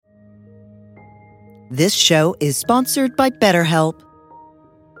This show is sponsored by BetterHelp.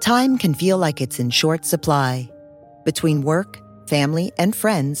 Time can feel like it's in short supply. Between work, family, and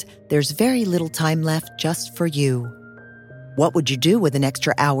friends, there's very little time left just for you. What would you do with an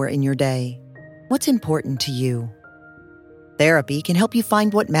extra hour in your day? What's important to you? Therapy can help you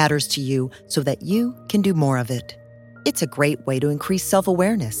find what matters to you so that you can do more of it. It's a great way to increase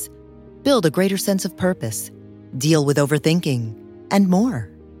self-awareness, build a greater sense of purpose, deal with overthinking, and more.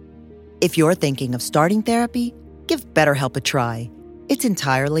 If you're thinking of starting therapy, give BetterHelp a try. It's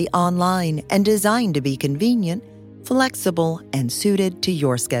entirely online and designed to be convenient, flexible, and suited to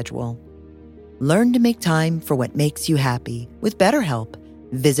your schedule. Learn to make time for what makes you happy with BetterHelp.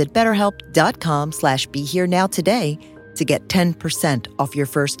 Visit BetterHelp.com/BeHereNow today to get 10% off your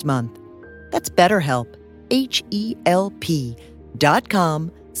first month. That's BetterHelp,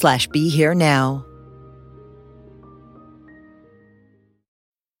 HELP.com/BeHereNow.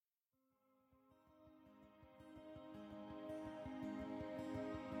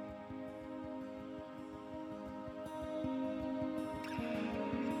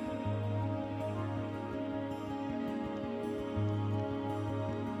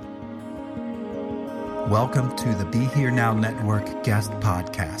 Welcome to the Be Here Now Network guest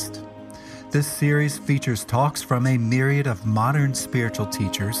podcast. This series features talks from a myriad of modern spiritual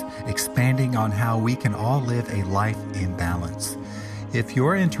teachers expanding on how we can all live a life in balance. If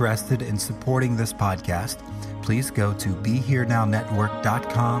you're interested in supporting this podcast, please go to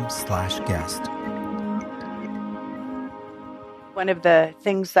BeHereNowNetwork.com/guest. One of the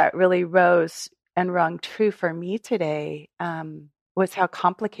things that really rose and rung true for me today was how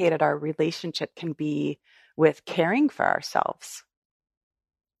complicated our relationship can be with caring for ourselves,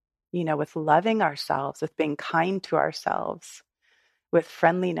 with loving ourselves, with being kind to ourselves, with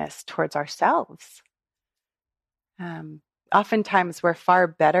friendliness towards ourselves. Oftentimes we're far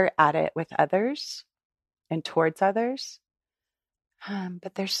better at it with others and towards others.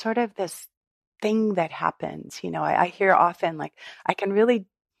 But there's sort of this thing that happens, I hear often, like, I can really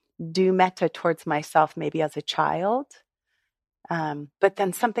do metta towards myself maybe as a child. But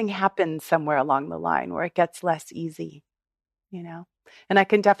then something happens somewhere along the line where it gets less easy, and I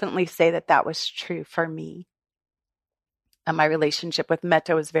can definitely say that was true for me. And my relationship with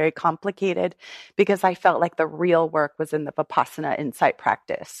metta was very complicated because I felt like the real work was in the Vipassana insight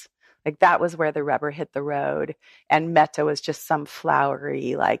practice. Like that was where the rubber hit the road, and metta was just some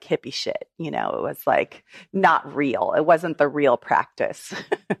flowery, like hippie shit. It was like not real. It wasn't the real practice.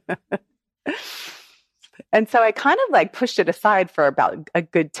 And so I kind of like pushed it aside for about a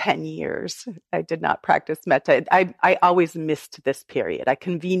good 10 years. I did not practice metta. I always missed this period. I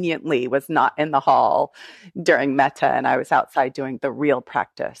conveniently was not in the hall during metta, and I was outside doing the real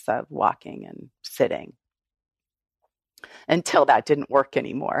practice of walking and sitting until that didn't work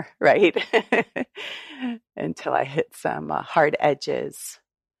anymore, right? Until I hit some hard edges.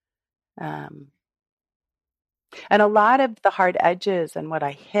 And a lot of the hard edges and what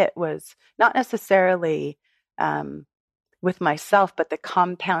I hit was not necessarily with myself, but the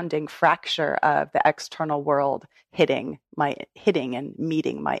compounding fracture of the external world hitting and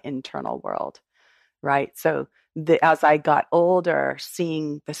meeting my internal world, right? So as I got older,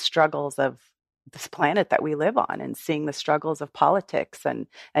 seeing the struggles of this planet that we live on, and seeing the struggles of politics and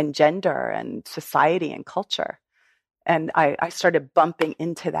gender and society and culture. And I started bumping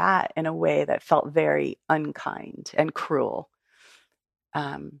into that in a way that felt very unkind and cruel.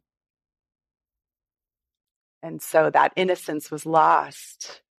 And so that innocence was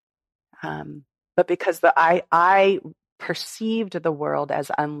lost. But because I perceived the world as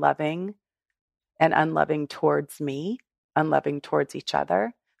unloving, and unloving towards me, unloving towards each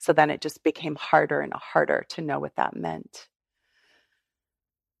other. So then it just became harder and harder to know what that meant.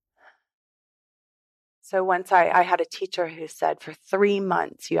 So once I had a teacher who said, for 3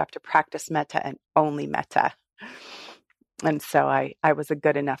 months, you have to practice metta and only metta. And so I was a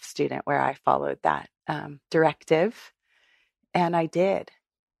good enough student where I followed that directive, and I did.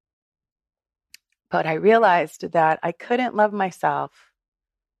 But I realized that I couldn't love myself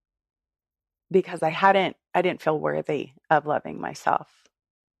because I didn't feel worthy of loving myself.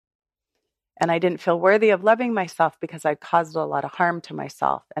 And I didn't feel worthy of loving myself because I'd caused a lot of harm to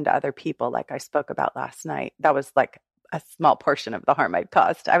myself and to other people, like I spoke about last night. That was like a small portion of the harm I'd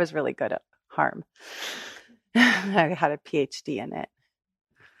caused. I was really good at harm. I had a PhD in it.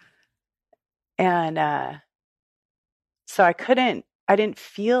 And so I didn't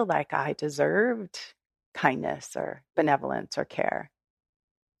feel like I deserved kindness or benevolence or care.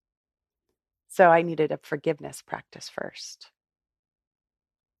 So I needed a forgiveness practice first.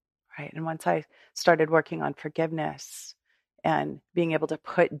 Right. And once I started working on forgiveness and being able to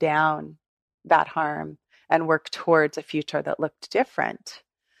put down that harm and work towards a future that looked different,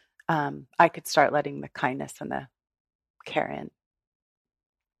 I could start letting the kindness and the care in.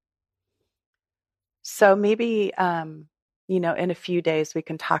 So maybe, in a few days, we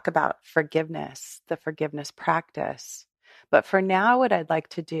can talk about forgiveness, the forgiveness practice. But for now, what I'd like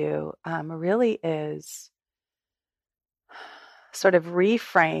to do really is sort of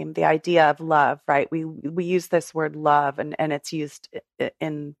reframe the idea of love, right? We use this word love, and it's used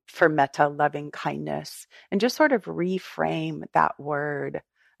for metta, loving kindness, and just sort of reframe that word.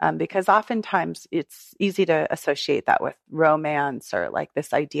 Because oftentimes it's easy to associate that with romance or like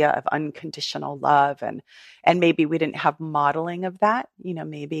this idea of unconditional love. And maybe we didn't have modeling of that.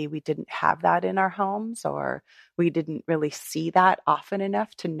 Maybe we didn't have that in our homes, or we didn't really see that often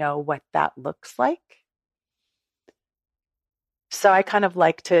enough to know what that looks like. So I kind of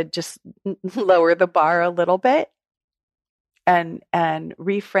like to just lower the bar a little bit and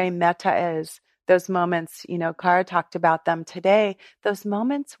reframe metta as those moments, Kara talked about them today, those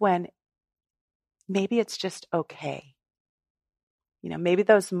moments when maybe it's just okay. Maybe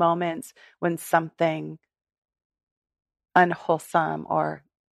those moments when something unwholesome or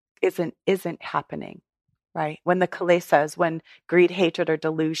isn't happening, right? When the kilesas, when greed, hatred, or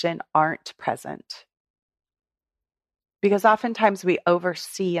delusion aren't present. Because oftentimes we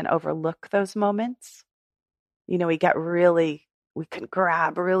oversee and overlook those moments. We can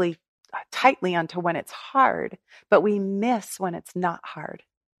grab really tightly onto when it's hard, but we miss when it's not hard.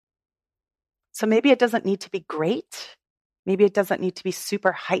 So maybe it doesn't need to be great. Maybe it doesn't need to be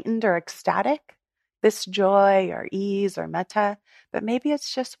super heightened or ecstatic, this joy or ease or metta, but maybe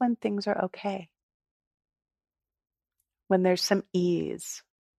it's just when things are okay. When there's some ease,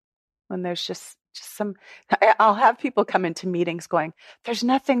 when there's just some, I'll have people come into meetings going, there's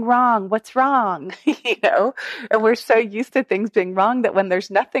nothing wrong. What's wrong? And we're so used to things being wrong that when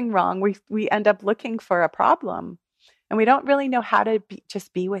there's nothing wrong, we end up looking for a problem, and we don't really know how to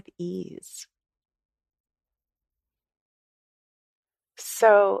just be with ease.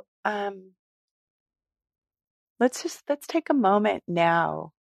 So, let's take a moment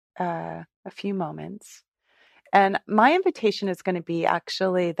now, a few moments. And my invitation is going to be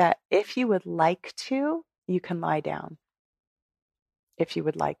actually that if you would like to, you can lie down. If you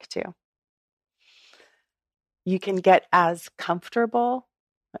would like to. You can get as comfortable.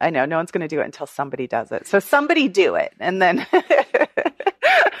 I know no one's going to do it until somebody does it. So somebody do it. And then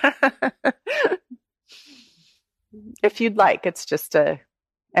if you'd like, it's just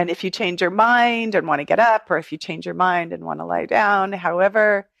and if you change your mind and want to get up, or if you change your mind and want to lie down,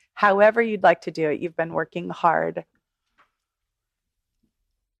 however you'd like to do it, you've been working hard.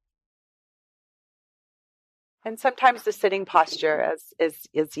 And sometimes the sitting posture is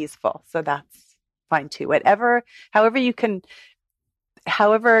useful. So that's fine too. However you can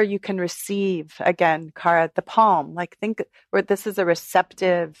receive, again, Kara, the palm, like think where this is a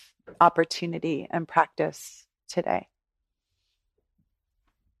receptive opportunity and practice today.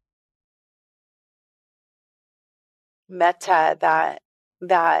 Metta,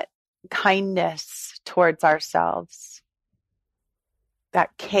 that kindness towards ourselves,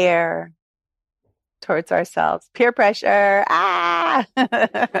 that care towards ourselves. Peer pressure.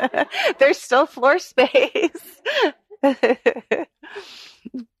 There's still floor space.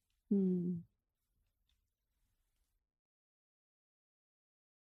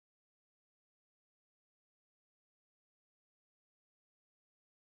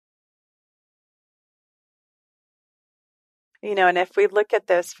 And if we look at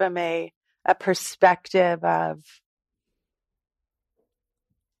this from a perspective of,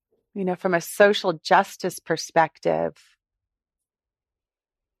 from a social justice perspective,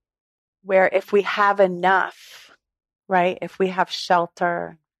 where if we have enough, right? If we have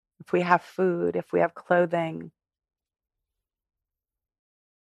shelter, if we have food, if we have clothing,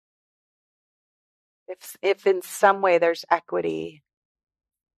 if in some way there's equity,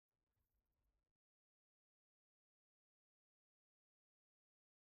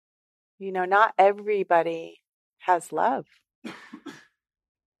 not everybody has love.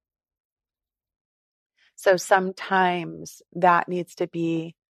 So sometimes that needs to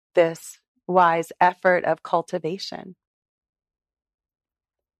be this wise effort of cultivation.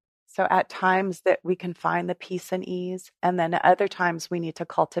 So at times that we can find the peace and ease, and then at other times we need to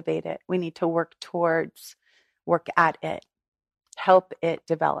cultivate it. We need to work at it, help it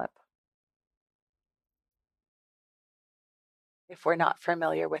develop, if we're not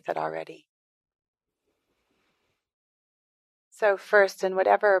familiar with it already. So first, in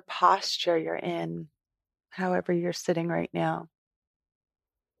whatever posture you're in, however you're sitting right now,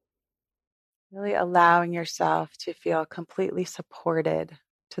 really allowing yourself to feel completely supported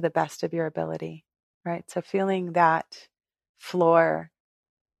to the best of your ability, right? So feeling that floor,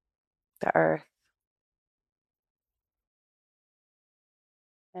 the earth,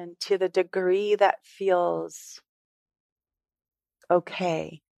 and to the degree that feels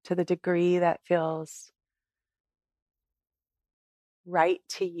okay, to the degree that feels right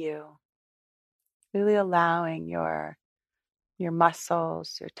to you, really allowing your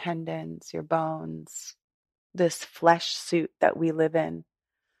muscles, your tendons, your bones, this flesh suit that we live in,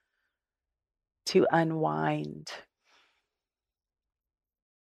 to unwind.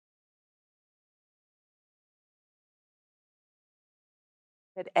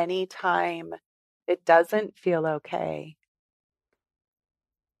 At any time it doesn't feel okay,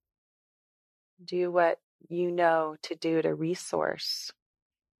 do what you know to do to resource.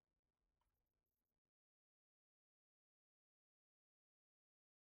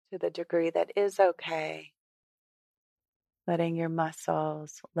 To the degree that is okay, letting your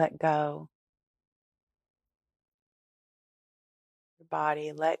muscles let go, your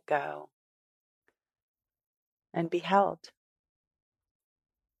body let go, and be held.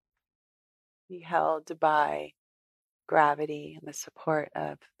 Be held by gravity and the support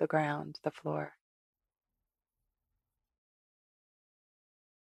of the ground, the floor.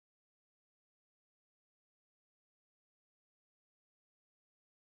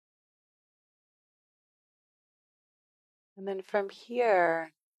 And then from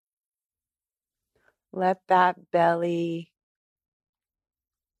here, let that belly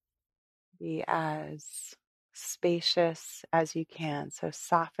be as spacious as you can. So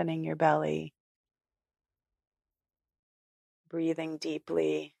softening your belly, breathing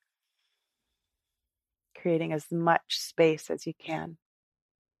deeply, creating as much space as you can.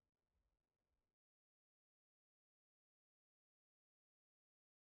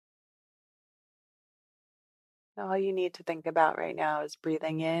 All you need to think about right now is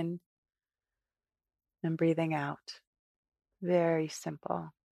breathing in and breathing out. Very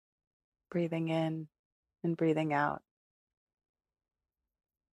simple. Breathing in and breathing out.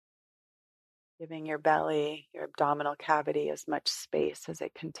 Giving your belly, your abdominal cavity, as much space as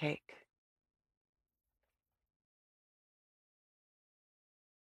it can take.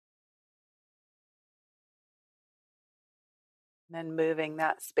 And then moving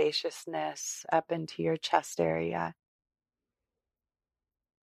that spaciousness up into your chest area.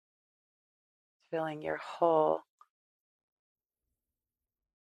 Filling your whole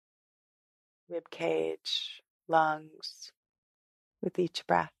rib cage, lungs with each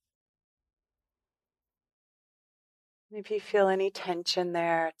breath. And if you feel any tension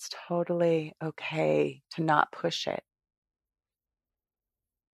there, it's totally okay to not push it.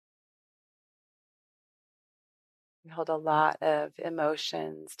 We hold a lot of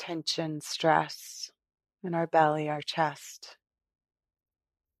emotions, tension, stress in our belly, our chest.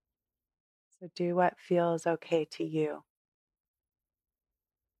 So do what feels okay to you.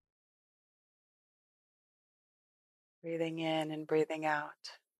 Breathing in and breathing out.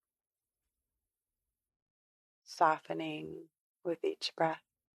 Softening with each breath.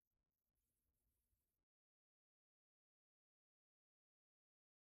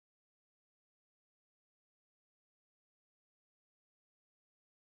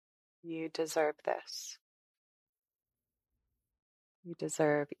 You deserve this. You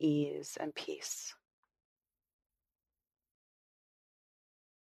deserve ease and peace.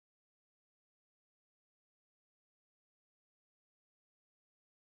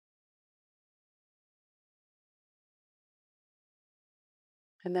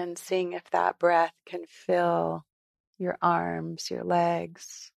 And then seeing if that breath can fill your arms, your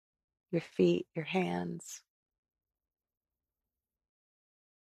legs, your feet, your hands,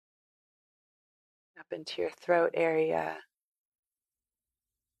 up into your throat area.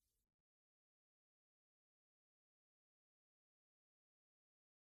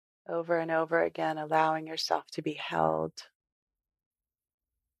 Over and over again, allowing yourself to be held.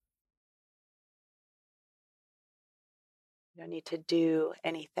 You don't need to do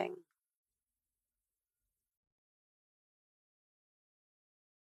anything.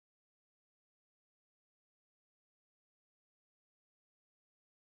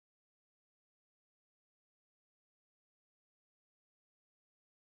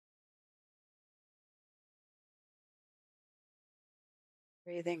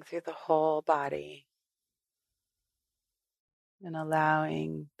 Breathing through the whole body and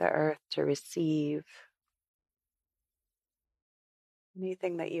allowing the earth to receive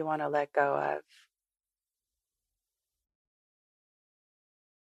anything that you want to let go of.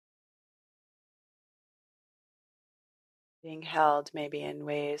 Being held maybe in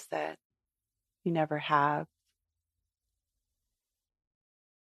ways that you never have.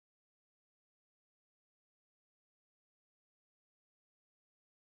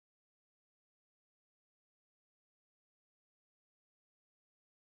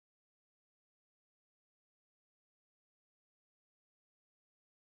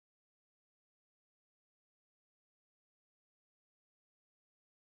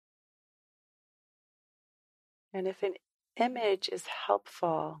 And if an image is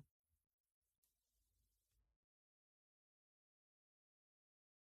helpful,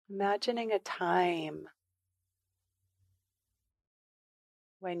 imagining a time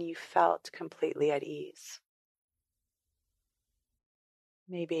when you felt completely at ease.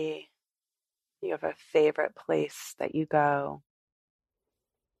 Maybe you have a favorite place that you go,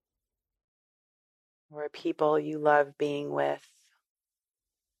 or people you love being with,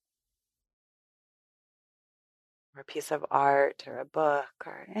 or a piece of art or a book,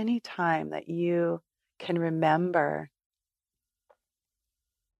 or any time that you can remember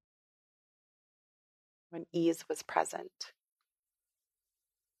when ease was present.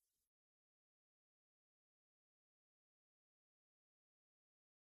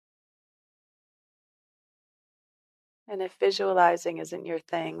 And if visualizing isn't your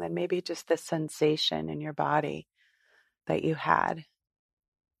thing, then maybe just the sensation in your body that you had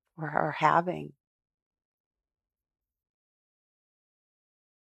or are having.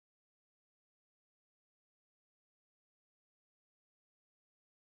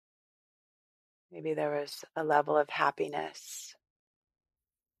 Maybe there was a level of happiness,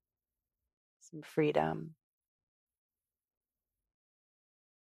 some freedom,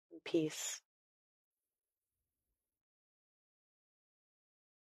 some peace.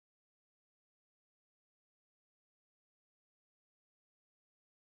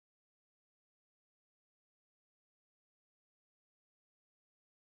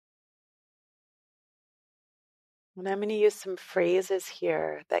 And I'm going to use some phrases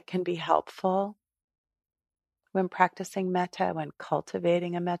here that can be helpful when practicing metta, when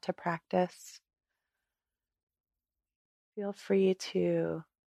cultivating a metta practice. Feel free to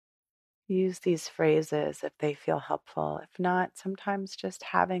use these phrases if they feel helpful. If not, sometimes just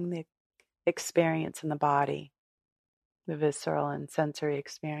having the experience in the body, the visceral and sensory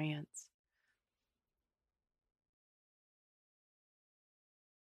experience.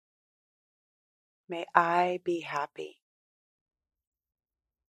 May I be happy.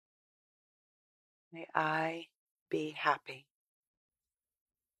 May I be happy.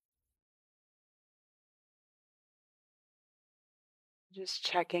 Just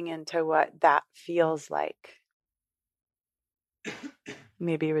checking into what that feels like.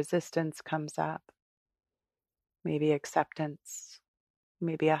 Maybe resistance comes up. Maybe acceptance.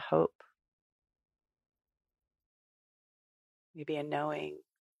 Maybe a hope. Maybe a knowing.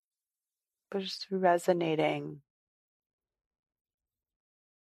 But just resonating.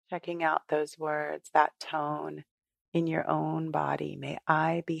 Checking out those words, that tone in your own body. May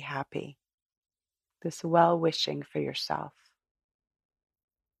I be happy. This well-wishing for yourself.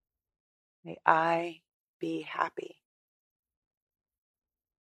 May I be happy.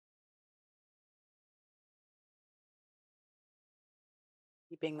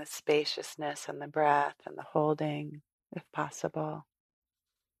 Keeping the spaciousness and the breath and the holding, if possible.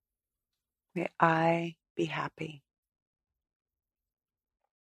 May I be happy.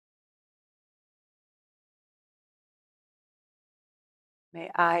 May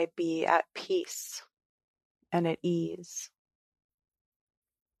I be at peace and at ease.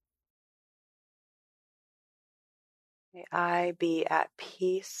 May I be at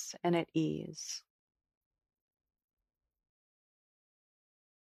peace and at ease.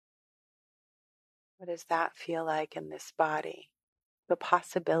 What does that feel like in this body? The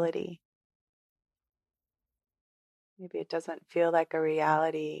possibility. Maybe it doesn't feel like a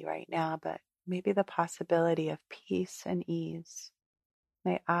reality right now, but maybe the possibility of peace and ease.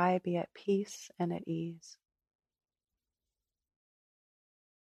 May I be at peace and at ease.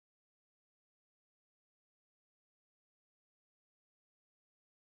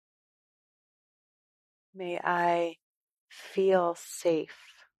 May I feel safe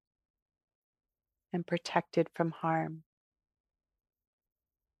and protected from harm.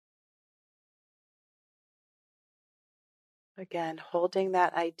 Again, holding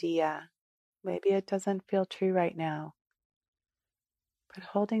that idea. Maybe it doesn't feel true right now, but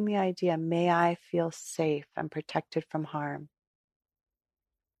holding the idea, may I feel safe and protected from harm.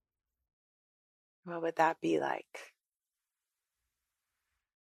 What would that be like?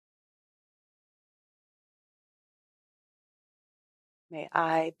 May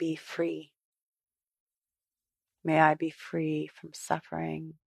I be free. May I be free from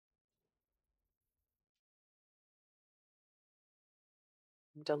suffering,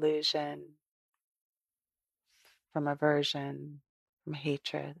 from delusion, from aversion, from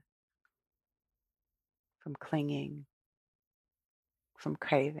hatred, from clinging, from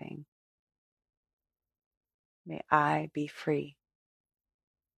craving. May I be free.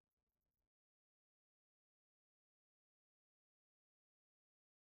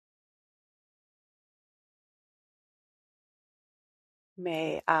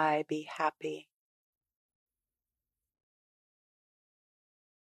 May I be happy.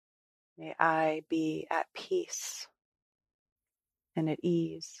 May I be at peace and at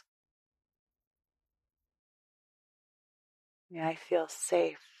ease. May I feel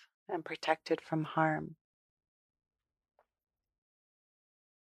safe and protected from harm.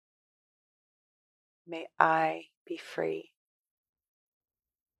 May I be free.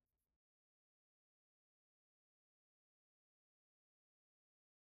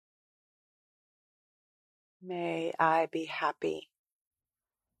 May I be happy.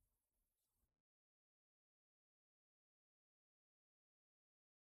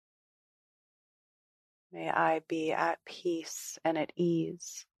 May I be at peace and at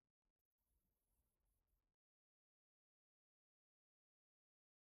ease.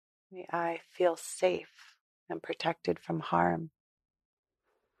 May I feel safe and protected from harm.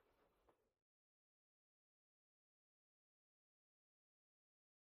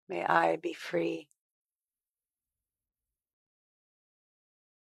 May I be free.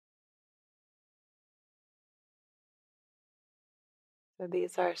 So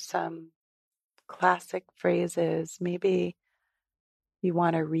these are some classic phrases. Maybe you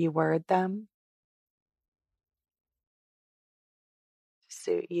want to reword them to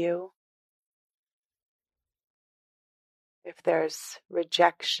suit you. If there's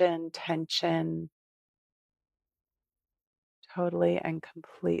rejection, tension, totally and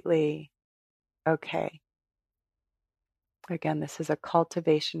completely okay. Again, this is a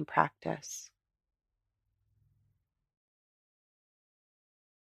cultivation practice.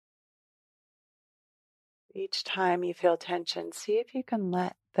 Each time you feel tension, see if you can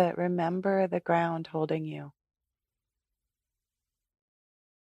remember the ground holding you.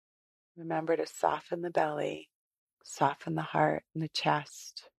 Remember to soften the belly, soften the heart and the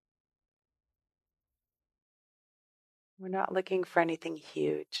chest. We're not looking for anything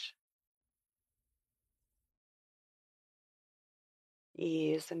huge.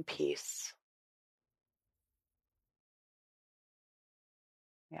 Ease and peace.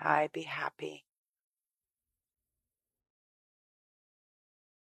 May I be happy.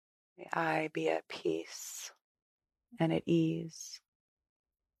 May I be at peace and at ease.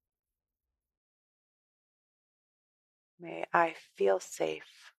 May I feel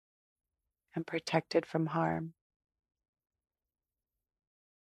safe and protected from harm.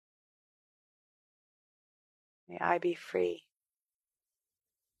 May I be free.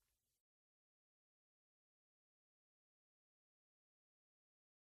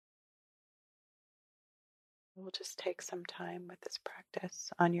 We'll just take some time with this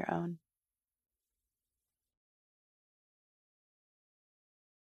practice on your own.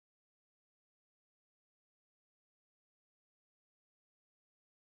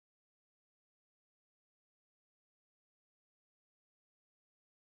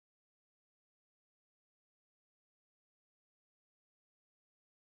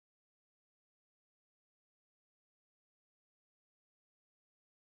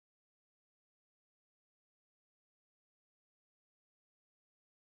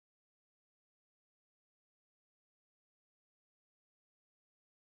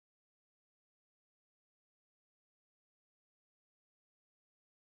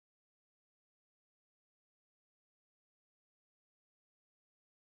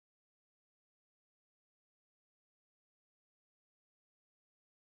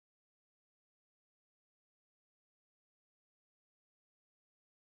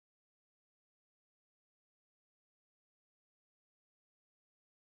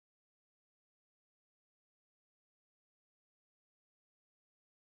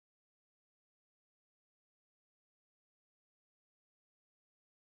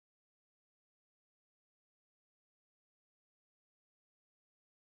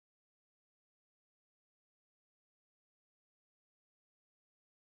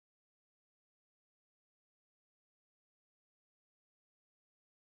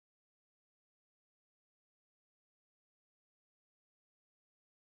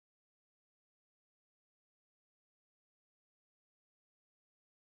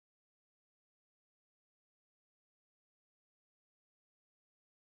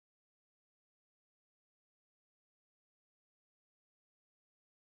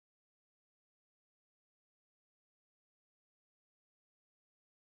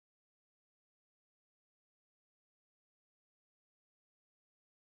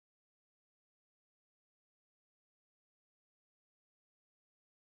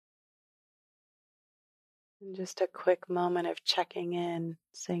 And just a quick moment of checking in,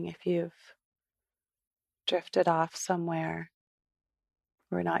 seeing if you've drifted off somewhere.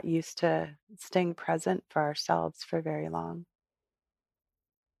 We're not used to staying present for ourselves for very long.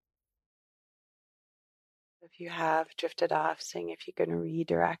 you have drifted off, seeing if you can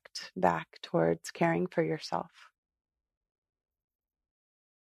redirect back towards caring for yourself,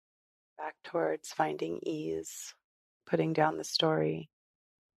 back towards finding ease, putting down the story.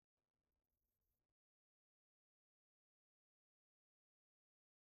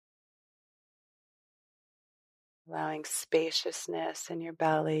 Allowing spaciousness in your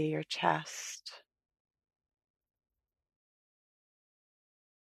belly, your chest.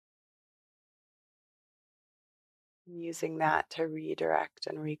 And using that to redirect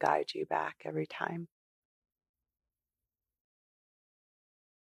and re-guide you back every time.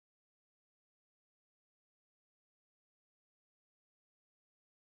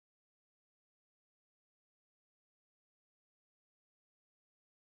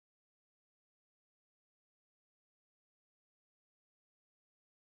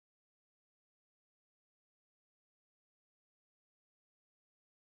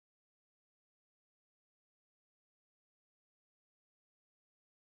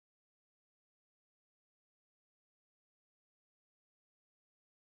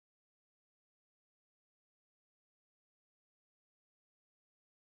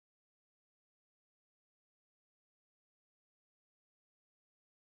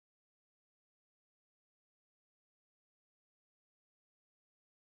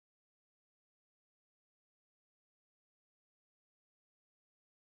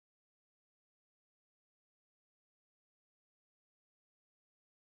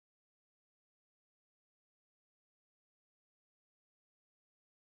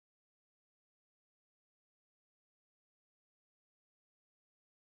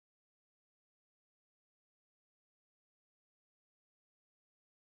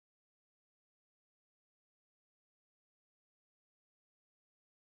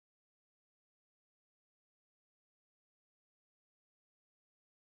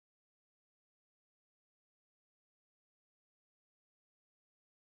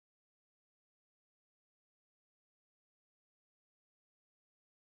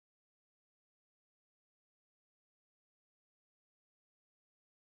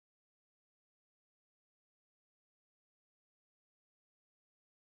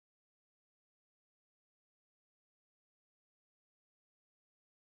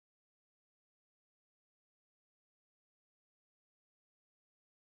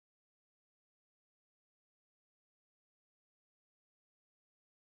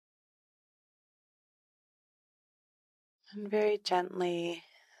 And very gently,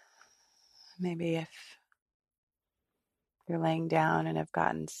 maybe if you're laying down and have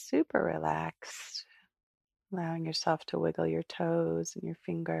gotten super relaxed, allowing yourself to wiggle your toes and your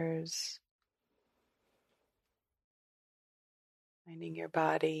fingers, finding your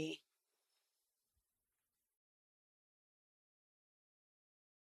body.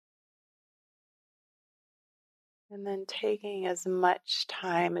 And then taking as much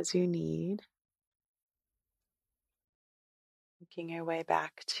time as you need, making your way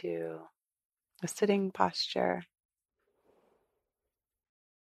back to a sitting posture.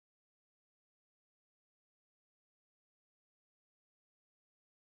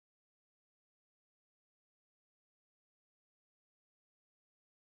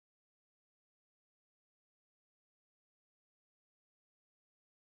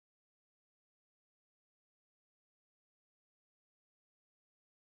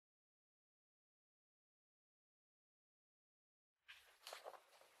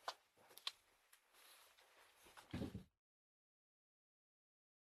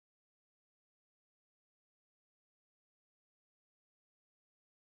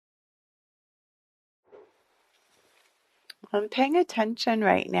 I'm paying attention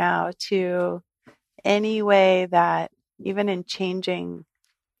right now to any way that, even in changing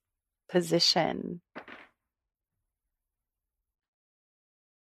position,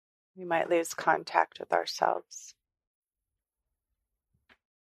 we might lose contact with ourselves.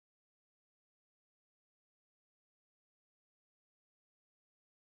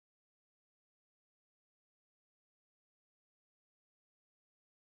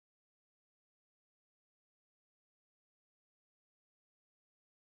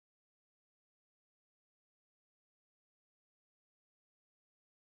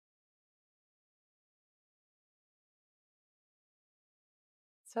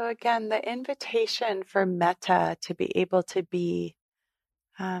 So again, the invitation for metta to be able to be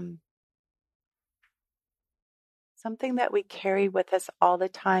something that we carry with us all the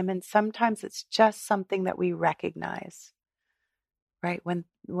time, and sometimes it's just something that we recognize, right? When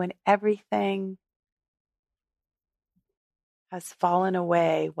everything has fallen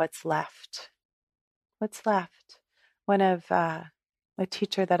away, what's left? What's left? One of a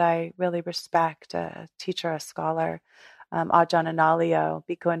teacher that I really respect, a teacher, a scholar, Ajahn Analayo,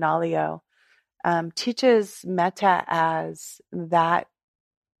 Bhikkhu Analayo, teaches metta as that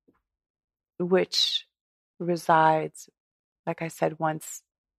which resides, like I said, once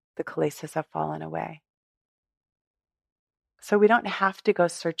the kilesas have fallen away. So we don't have to go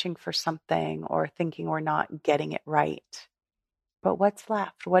searching for something or thinking we're not getting it right. But what's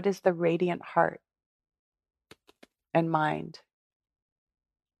left? What is the radiant heart and mind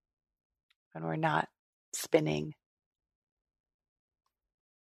when we're not spinning?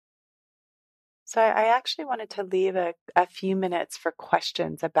 So I actually wanted to leave a few minutes for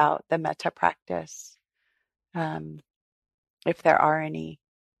questions about the metta practice, if there are any.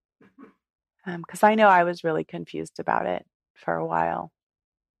 Because I know I was really confused about it for a while.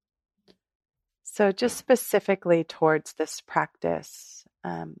 So just specifically towards this practice,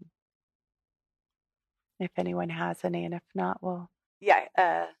 if anyone has any, and if not, well,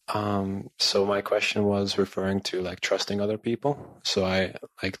 yeah. So my question was referring to like trusting other people. So I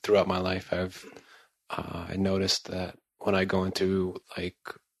like throughout my life, I noticed that when I go into like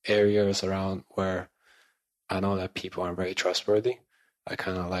areas around where I know that people aren't very trustworthy, I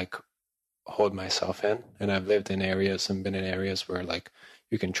kind of like hold myself in. And I've lived in areas and been in areas where like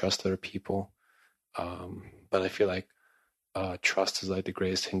you can trust other people. But I feel like trust is like the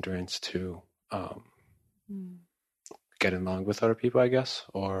greatest hindrance to getting along with other people, I guess,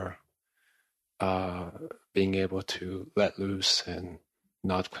 or being able to let loose and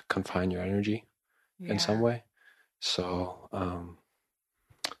not confine your energy in some way. So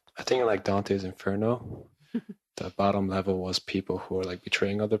I think like Dante's Inferno, the bottom level was people who are like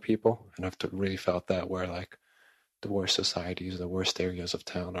betraying other people, and I've really felt that where like the worst societies, the worst areas of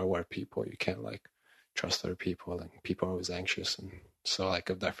town are where people you can't like trust other people, and people are always anxious, and so like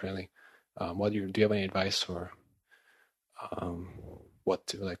I've definitely. Do you have any advice or what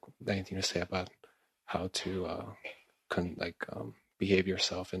to like anything to say about how to behave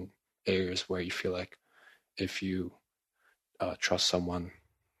yourself in areas where you feel like if you trust someone,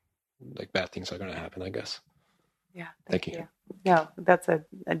 like bad things are going to happen, I guess. Yeah. Thank you. No, that's a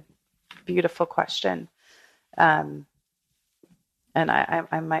beautiful question. And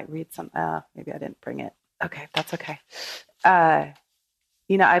I might read some, maybe I didn't bring it. Okay. That's okay.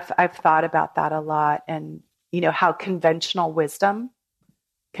 I've thought about that a lot, and, how conventional wisdom,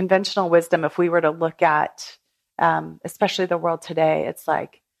 if we were to look at, especially the world today, it's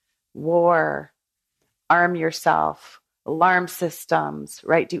like war, arm yourself, alarm systems,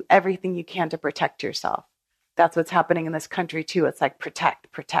 right? Do everything you can to protect yourself. That's what's happening in this country too. It's like protect,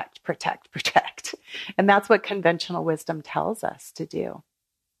 protect, protect, protect. And that's what conventional wisdom tells us to do.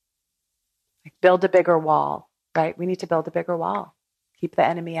 Like build a bigger wall, right? We need to build a bigger wall. Keep the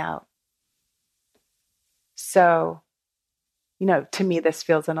enemy out. So, to me, this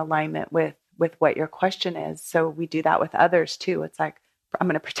feels in alignment with what your question is. So we do that with others too. It's like, I'm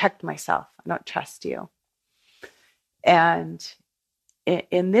going to protect myself. I don't trust you. And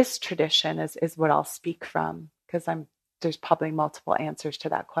in this tradition is what I'll speak from, because there's probably multiple answers to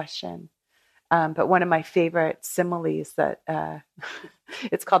that question. But one of my favorite similes that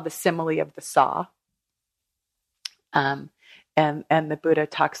it's called the simile of the saw. And the Buddha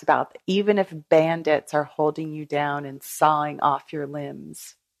talks about even if bandits are holding you down and sawing off your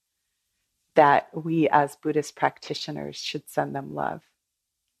limbs, that we as Buddhist practitioners should send them love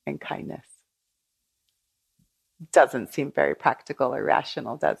and kindness. Doesn't seem very practical or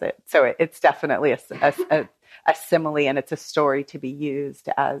rational, does it? So it's definitely a simile, and it's a story to be used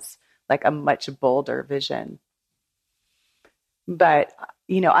as like a much bolder vision. But,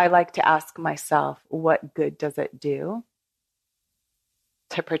 I like to ask myself, what good does it do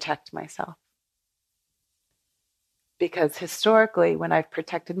to protect myself? Because historically, when I've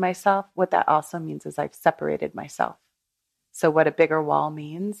protected myself, what that also means is I've separated myself. So what a bigger wall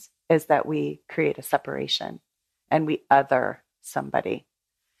means is that we create a separation and we other somebody.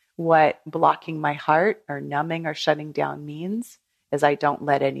 What blocking my heart or numbing or shutting down means is I don't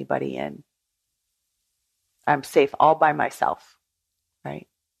let anybody in. I'm safe all by myself, right?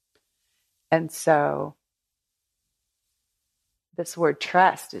 And so this word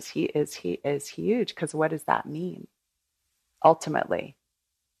trust is huge, because what does that mean ultimately?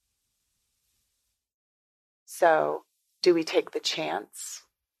 So do we take the chance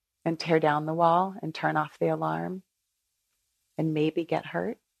and tear down the wall and turn off the alarm and maybe get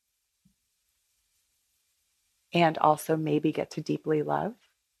hurt? And also maybe get to deeply love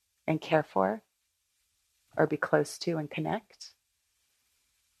and care for or be close to and connect?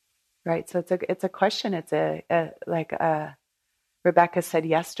 Right? So it's a question. It's like Rebecca said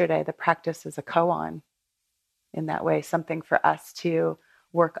yesterday, the practice is a koan. in that way, something for us to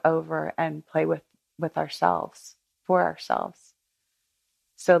work over and play with ourselves, for ourselves.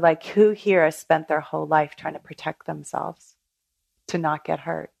 So like, who here has spent their whole life trying to protect themselves to not get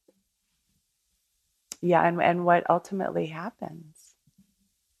hurt? Yeah, and what ultimately happens?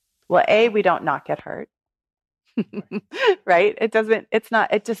 Well, A, we don't not get hurt. Right?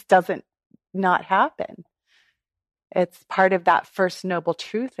 It just doesn't not happen. It's part of that first noble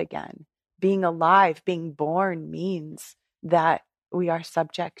truth again. Being alive, being born means that we are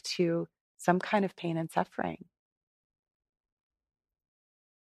subject to some kind of pain and suffering.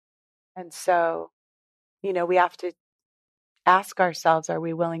 And so, we have to ask ourselves, are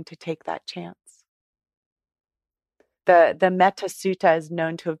we willing to take that chance? The Metta Sutta is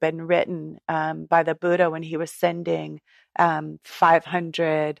known to have been written by the Buddha when he was sending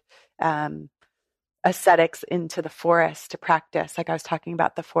 500 ascetics into the forest to practice. Like I was talking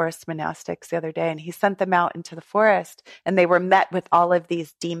about the forest monastics the other day, and he sent them out into the forest, and they were met with all of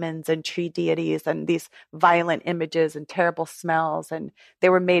these demons and tree deities and these violent images and terrible smells, and they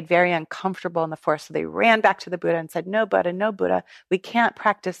were made very uncomfortable in the forest. So they ran back to the Buddha and said, no, Buddha, we can't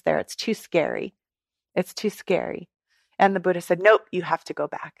practice there. It's too scary. It's too scary. And the Buddha said, nope, you have to go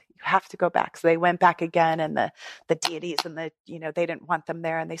back. You have to go back. So they went back again, and the deities and they didn't want them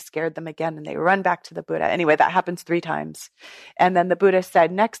there, and they scared them again, and they run back to the Buddha. Anyway, that happens 3 times. And then the Buddha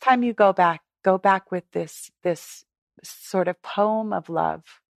said, next time you go back with this sort of poem of love,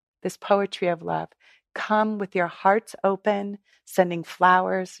 this poetry of love. Come with your hearts open, sending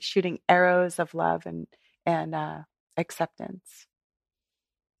flowers, shooting arrows of love and acceptance.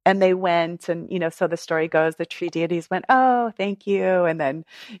 And they went, and, so the story goes, the tree deities went, oh, thank you. And then,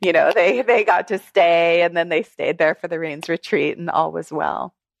 they got to stay, and then they stayed there for the rains retreat, and all was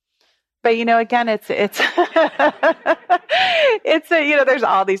well. But, again, it's there's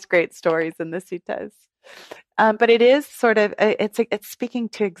all these great stories in the suttas. But it is sort of, it's speaking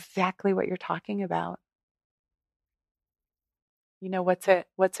to exactly what you're talking about. What's it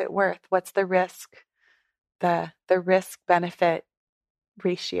worth? What's the risk, the risk benefit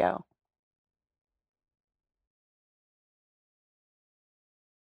ratio?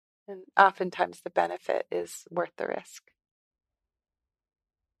 And oftentimes the benefit is worth the risk.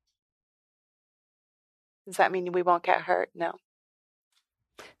 Does that mean we won't get hurt? No.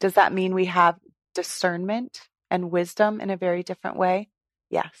 Does that mean we have discernment and wisdom in a very different way?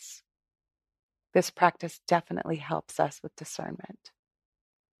 Yes. This practice definitely helps us with discernment.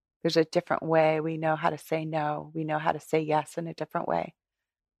 There's a different way. We know how to say no. We know how to say yes in a different way,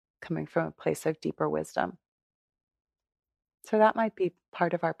 coming from a place of deeper wisdom. So that might be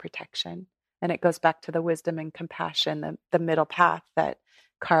part of our protection. And it goes back to the wisdom and compassion, the middle path that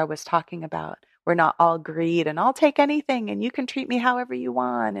Kara was talking about. We're not all greed and I'll take anything and you can treat me however you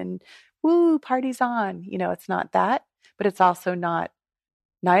want and woo, party's on. It's not that, but it's also not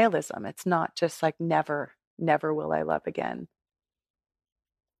nihilism. It's not just like never will I love again.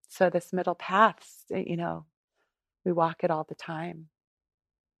 So this middle path, we walk it all the time.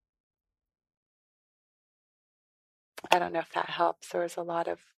 I don't know if that helps. There was a lot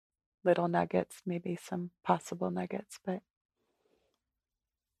of little nuggets, maybe some possible nuggets, but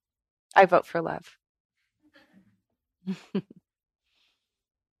I vote for love.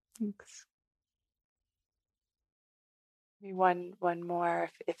 Thanks. Maybe one more,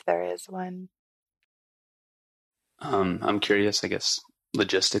 if there is one. I'm curious, I guess,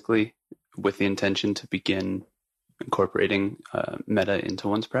 logistically, with the intention to begin incorporating metta into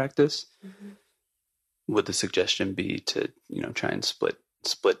one's practice. Mm-hmm. Would the suggestion be to, try and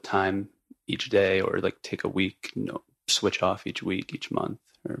split time each day, or like take a week, switch off each week, each month,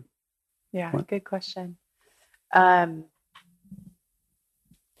 or? Yeah, what? Good question. I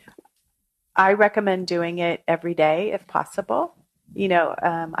recommend doing it every day if possible.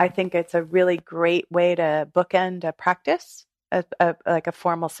 I think it's a really great way to bookend a practice, like a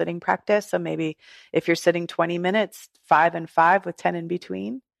formal sitting practice. So maybe if you're sitting 20 minutes, 5 and 5 with 10 in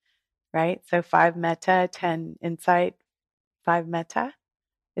between, right? So 5 metta, 10 insight, 5 metta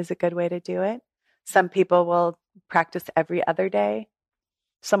is a good way to do it. Some people will practice every other day.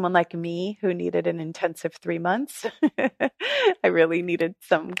 Someone like me who needed an intensive 3 months, I really needed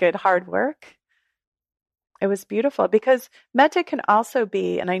some good hard work. It was beautiful because metta can also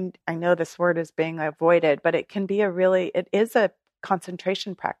be, and I know this word is being avoided, but it can be it is a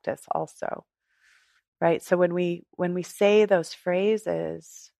concentration practice also, right? So when we say those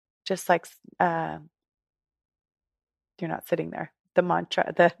phrases, just like you're not sitting there, the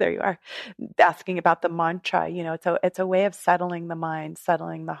mantra, there you are, asking about the mantra, it's a way of settling the mind,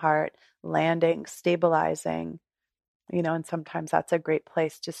 settling the heart, landing, stabilizing, and sometimes that's a great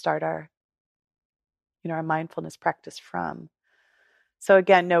place to start our our mindfulness practice from. So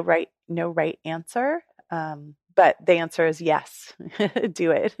again, no right answer. But the answer is yes,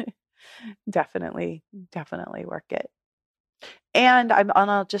 do it. Definitely work it. And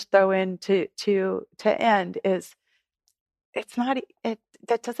I'll just throw in to end is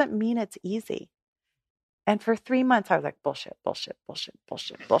that doesn't mean it's easy. And for 3 months I was like, bullshit,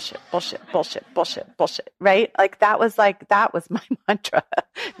 right? Like that was my mantra.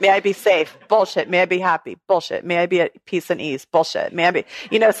 May I be safe? Bullshit. May I be happy? Bullshit. May I be at peace and ease? Bullshit. May I be,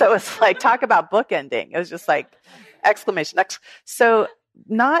 so it was like, talk about bookending. It was just like exclamation. So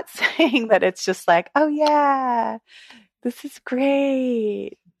not saying that it's just like, oh yeah, this is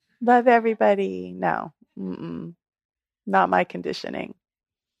great. Love everybody. No, not my conditioning.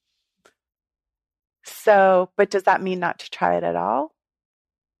 So, but does that mean not to try it at all?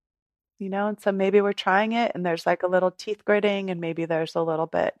 And so maybe we're trying it and there's like a little teeth gritting and maybe there's a little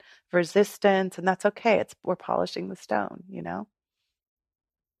bit of resistance, and that's okay. We're polishing the stone,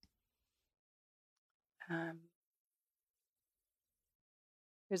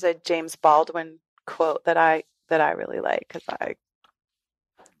 There's a James Baldwin quote that I really like, because I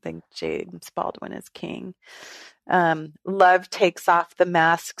think James Baldwin is king. Love takes off the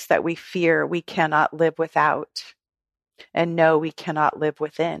masks that we fear we cannot live without and know we cannot live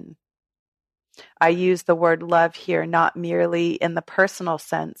within. I use the word love here not merely in the personal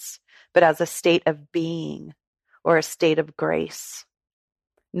sense, but as a state of being or a state of grace,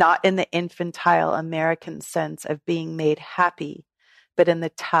 not in the infantile American sense of being made happy, but in the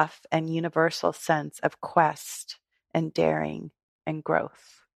tough and universal sense of quest and daring and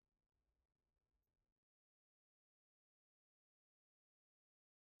growth.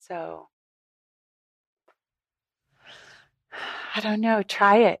 So, I don't know,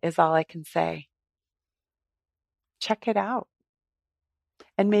 try it is all I can say. Check it out.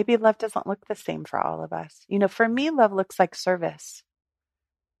 And maybe love doesn't look the same for all of us. For me, love looks like service.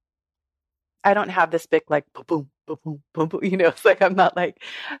 I don't have this big like boom, boom, boom, boom, boom, boom. It's like I'm not like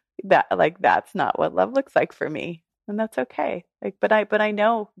that. Like that's not what love looks like for me, and that's okay. Like, but I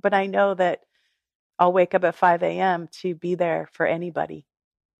know that I'll wake up at 5 a.m. to be there for anybody.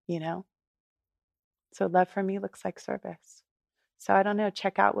 So love for me looks like service. So I don't know.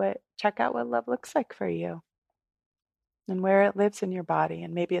 Check out what love looks like for you, and where it lives in your body.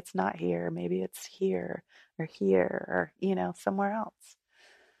 And maybe it's not here. Maybe it's here, or somewhere else.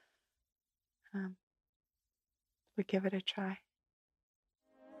 We give it a try.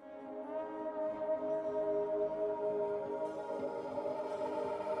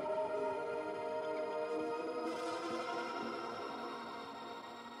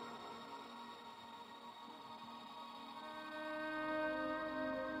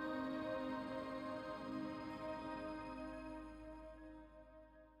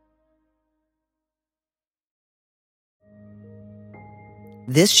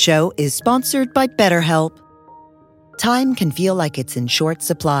 This show is sponsored by BetterHelp. Time can feel like it's in short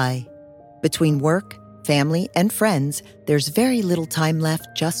supply. Between work, family, and friends, there's very little time left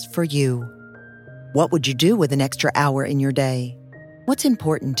just for you. What would you do with an extra hour in your day? What's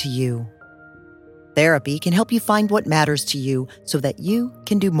important to you? Therapy can help you find what matters to you so that you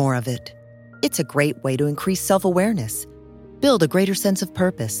can do more of it. It's a great way to increase self-awareness, build a greater sense of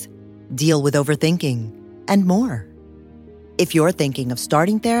purpose, deal with overthinking, and more. If you're thinking of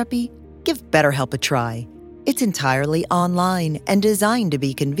starting therapy, give BetterHelp a try. It's entirely online and designed to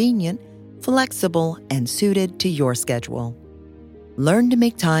be convenient, flexible, and suited to your schedule. Learn to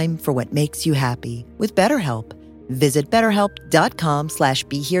make time for what makes you happy with BetterHelp. Visit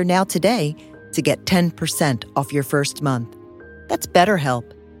BetterHelp.com/BeHereNow today to get 10% off your first month. That's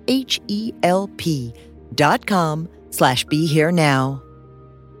BetterHelp, HELP.com/BeHereNow.